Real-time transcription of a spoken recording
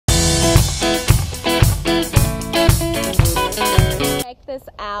Check this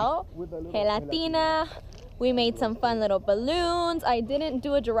out. Gelatina. We made some fun little balloons. I didn't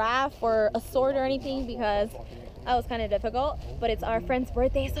do a giraffe or a sword or anything because that was kind of difficult. But it's our friend's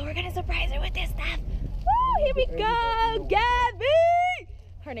birthday, so we're gonna surprise her with this stuff. Woo, here we go, Gabby!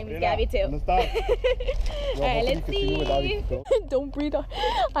 Her name is Gabby too. Alright, let's see. Don't breathe.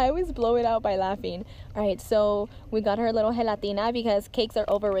 I always blow it out by laughing. Alright, so we got her a little gelatina because cakes are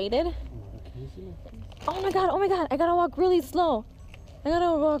overrated. Oh my god, I gotta walk really slow. I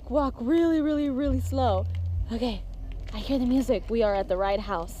gotta walk really slow. Okay, I hear the music. We are at the right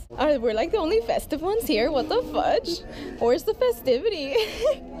house. Alright, we're like the only festive ones here. What the fudge? Where's the festivity?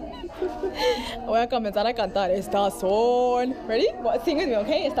 Voy a comenzar a cantar. Estas son. Ready? Sing with me,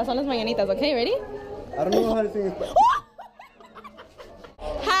 okay? Estas son las mañanitas, okay? Ready? I don't know how to sing this.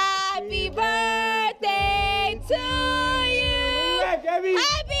 Happy birthday to you. Happy birthday.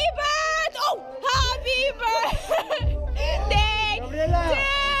 Oh, happy birthday to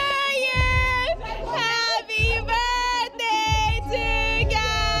you. Happy birthday to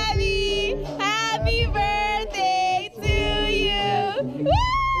Gabby. Happy birthday to you. Woo!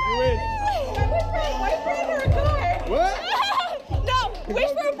 Boyfriend or a car? What? No,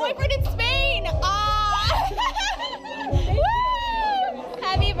 wish for a boyfriend in Spain. Woo!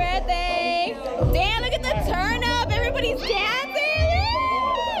 Happy birthday. Damn, look at the turn up. Everybody's dancing.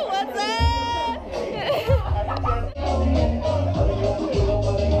 Woo! What's up?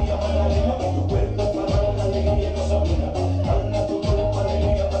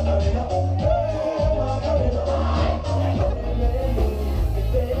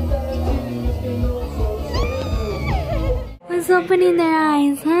 What's opening their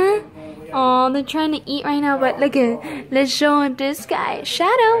eyes, huh? Oh, they're trying to eat right now, but look at, let's show this guy,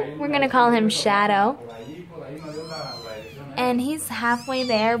 Shadow. We're gonna call him Shadow. And he's halfway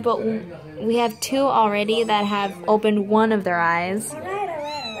there, but we have two already that have opened one of their eyes. All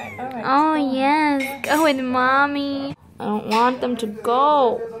right. Oh yes, go with mommy. I don't want them to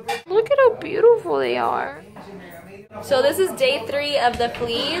go. Look at how beautiful they are. So this is day 3 of the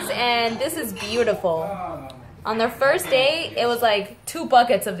fleas, and this is beautiful. On their first day, it was like 2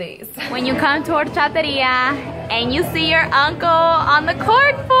 buckets of these. When you come to Horchateria and you see your uncle on the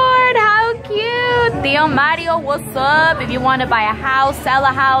corkboard, how cute! Tío Mario, what's up? If you want to buy a house, sell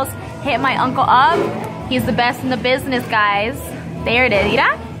a house, hit my uncle up. He's the best in the business, guys. There it is.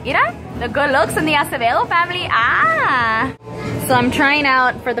 Mira, the good looks in the Acevedo family. Ah! So I'm trying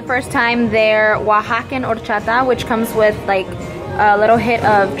out for the first time their Oaxacan horchata, which comes with like a little hit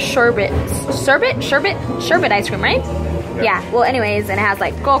of sherbet ice cream, right? Yeah. Well, anyways, and it has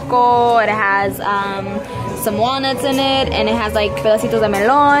like coco, it has some walnuts in it, and it has like pedacitos de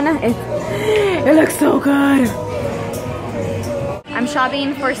melon. It looks so good. I'm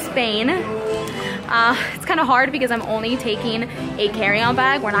shopping for Spain. It's kind of hard because I'm only taking a carry-on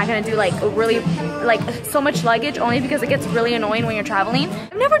bag. We're not gonna do like so much luggage, only because it gets really annoying when you're traveling.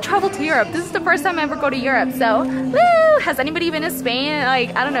 I've never traveled to Europe. This is the first time I ever go to Europe, so woo! Has anybody been to Spain?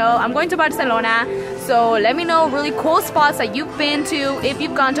 Like, I don't know. I'm going to Barcelona, so let me know really cool spots that you've been to if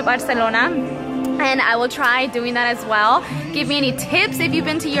you've gone to Barcelona. And I will try doing that as well. Give me any tips if you've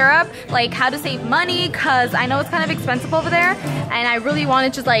been to Europe, like how to save money, because I know it's kind of expensive over there, and I really want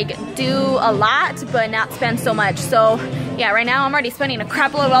to just like do a lot but not spend so much. So yeah, right now I'm already spending a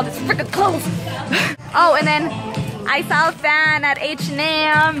crap load of all this freaking clothes. Oh, and then I saw a fan at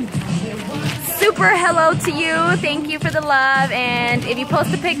H&M. Super hello to you. Thank you for the love, and if you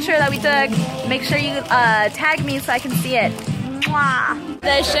post a picture that we took, make sure you tag me so I can see it. Mwah.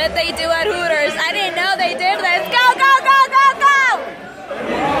 The shit they do at Hooters. I didn't know they did this. Go, go, go, go, go!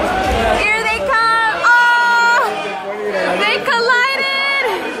 Here they come. Oh! They collided!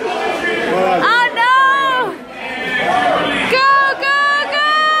 Oh no! Go, go,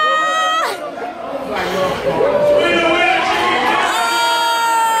 go!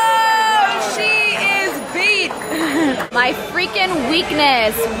 Oh, she is beat. My freaking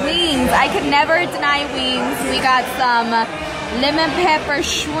weakness. Wings. I could never deny wings. We got some lemon pepper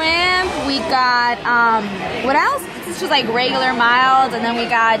shrimp, we got what else? This is just like regular mild, and then we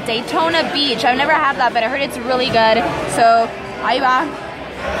got Daytona Beach. I've never had that, but I heard it's really good. So ahí va.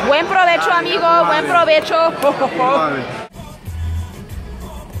 Buen provecho, amigo. Buen provecho.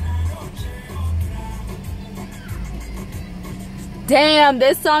 Damn,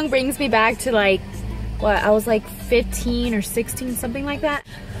 this song brings me back to like what, I was like 15 or 16, something like that.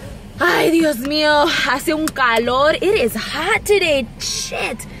 Ay, Dios mío, hace un calor. It is hot today,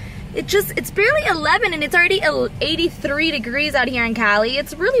 shit. It's barely 11 and it's already 83 degrees out here in Cali.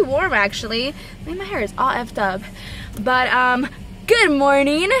 It's really warm actually. I mean, my hair is all effed up. But Good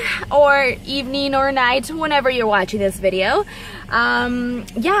morning or evening or night, whenever you're watching this video.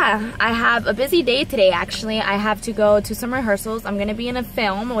 Yeah, I have a busy day today actually. I have to go to some rehearsals. I'm gonna be in a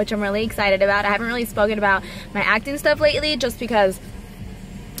film, which I'm really excited about. I haven't really spoken about my acting stuff lately just because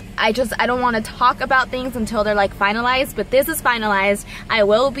I don't want to talk about things until they're like finalized, but this is finalized. I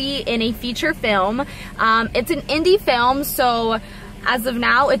will be in a feature film. It's an indie film, so as of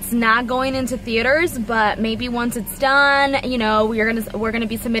now it's not going into theaters, but maybe once it's done, you know, we're gonna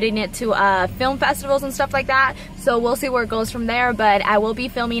be submitting it to film festivals and stuff like that, so we'll see where it goes from there. But I will be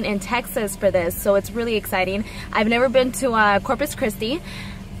filming in Texas for this, so it's really exciting. I've never been to Corpus Christi,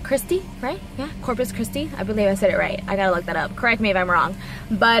 right? Yeah, Corpus Christi. I believe I said it right. I gotta look that up. Correct me if I'm wrong.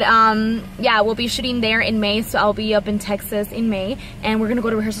 But yeah, we'll be shooting there in May, so I'll be up in Texas in May, and we're gonna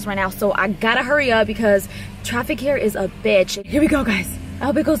go to rehearsals right now. So I gotta hurry up because traffic here is a bitch. Here we go, guys. I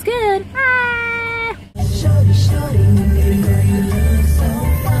hope it goes good. Ah! Shorty, shorty, baby girl, you look so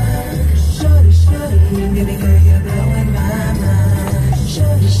fine. Shorty, shorty, baby girl, you're blowing my mind.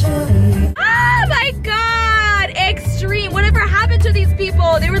 Shorty, shorty. Oh my God! Extreme. Whatever happened to these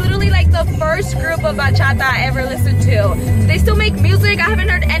people? They were literally like the first group of bachata I ever listened to. They still make music. I haven't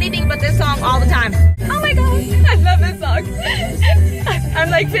heard anything but this song all the time. Oh my God, I love this song.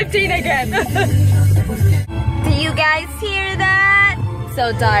 I'm like 15 again. Do you guys hear that?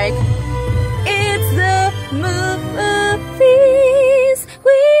 So dark. It's the movies.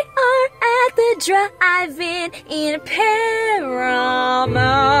 We are at the drive-in in Paramount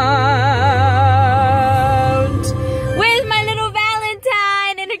with my little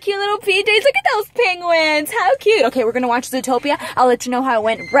Valentine and her cute little PJs. Look at those penguins. How cute. Okay, we're gonna watch Zootopia. I'll let you know how it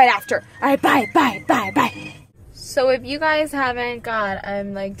went right after. All right, bye, bye, bye, bye. So if you guys haven't, God,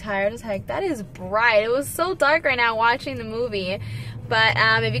 I'm like tired as heck. That is bright. It was so dark right now watching the movie. But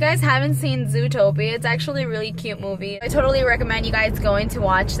if you guys haven't seen Zootopia, it's actually a really cute movie. I totally recommend you guys going to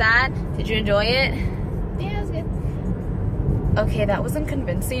watch that. Did you enjoy it? Yeah, it was good. Okay, that wasn't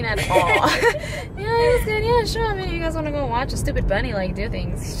convincing at all. Yeah, it was good. Yeah, sure. I mean, if you guys want to go watch a stupid bunny like do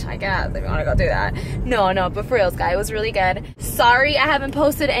things, I guess, if you want to go do that. No, but for reals, guys, it was really good. Sorry I haven't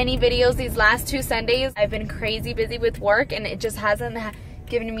posted any videos these last 2 Sundays. I've been crazy busy with work, and it just hasn't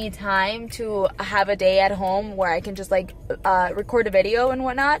given me time to have a day at home where I can just like record a video and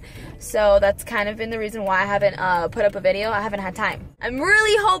whatnot. So that's kind of been the reason why I haven't put up a video. I haven't had time. I'm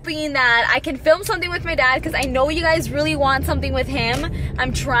really hoping that I can film something with my dad, because I know you guys really want something with him.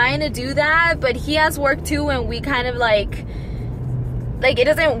 I'm trying to do that, but he has work too, and we kind of like it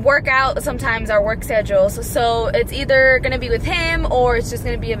doesn't work out sometimes, our work schedules. So it's either gonna be with him or it's just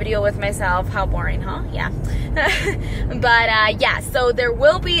gonna be a video with myself. How boring, huh? Yeah. But yeah, so there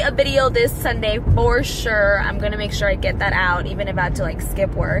will be a video this Sunday for sure. I'm gonna make sure I get that out, even if I have to like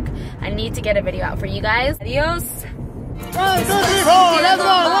skip work. I need to get a video out for you guys. Adios. 1, 2, 3, 4, let's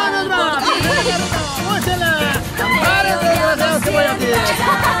go! 1, 2,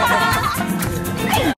 3.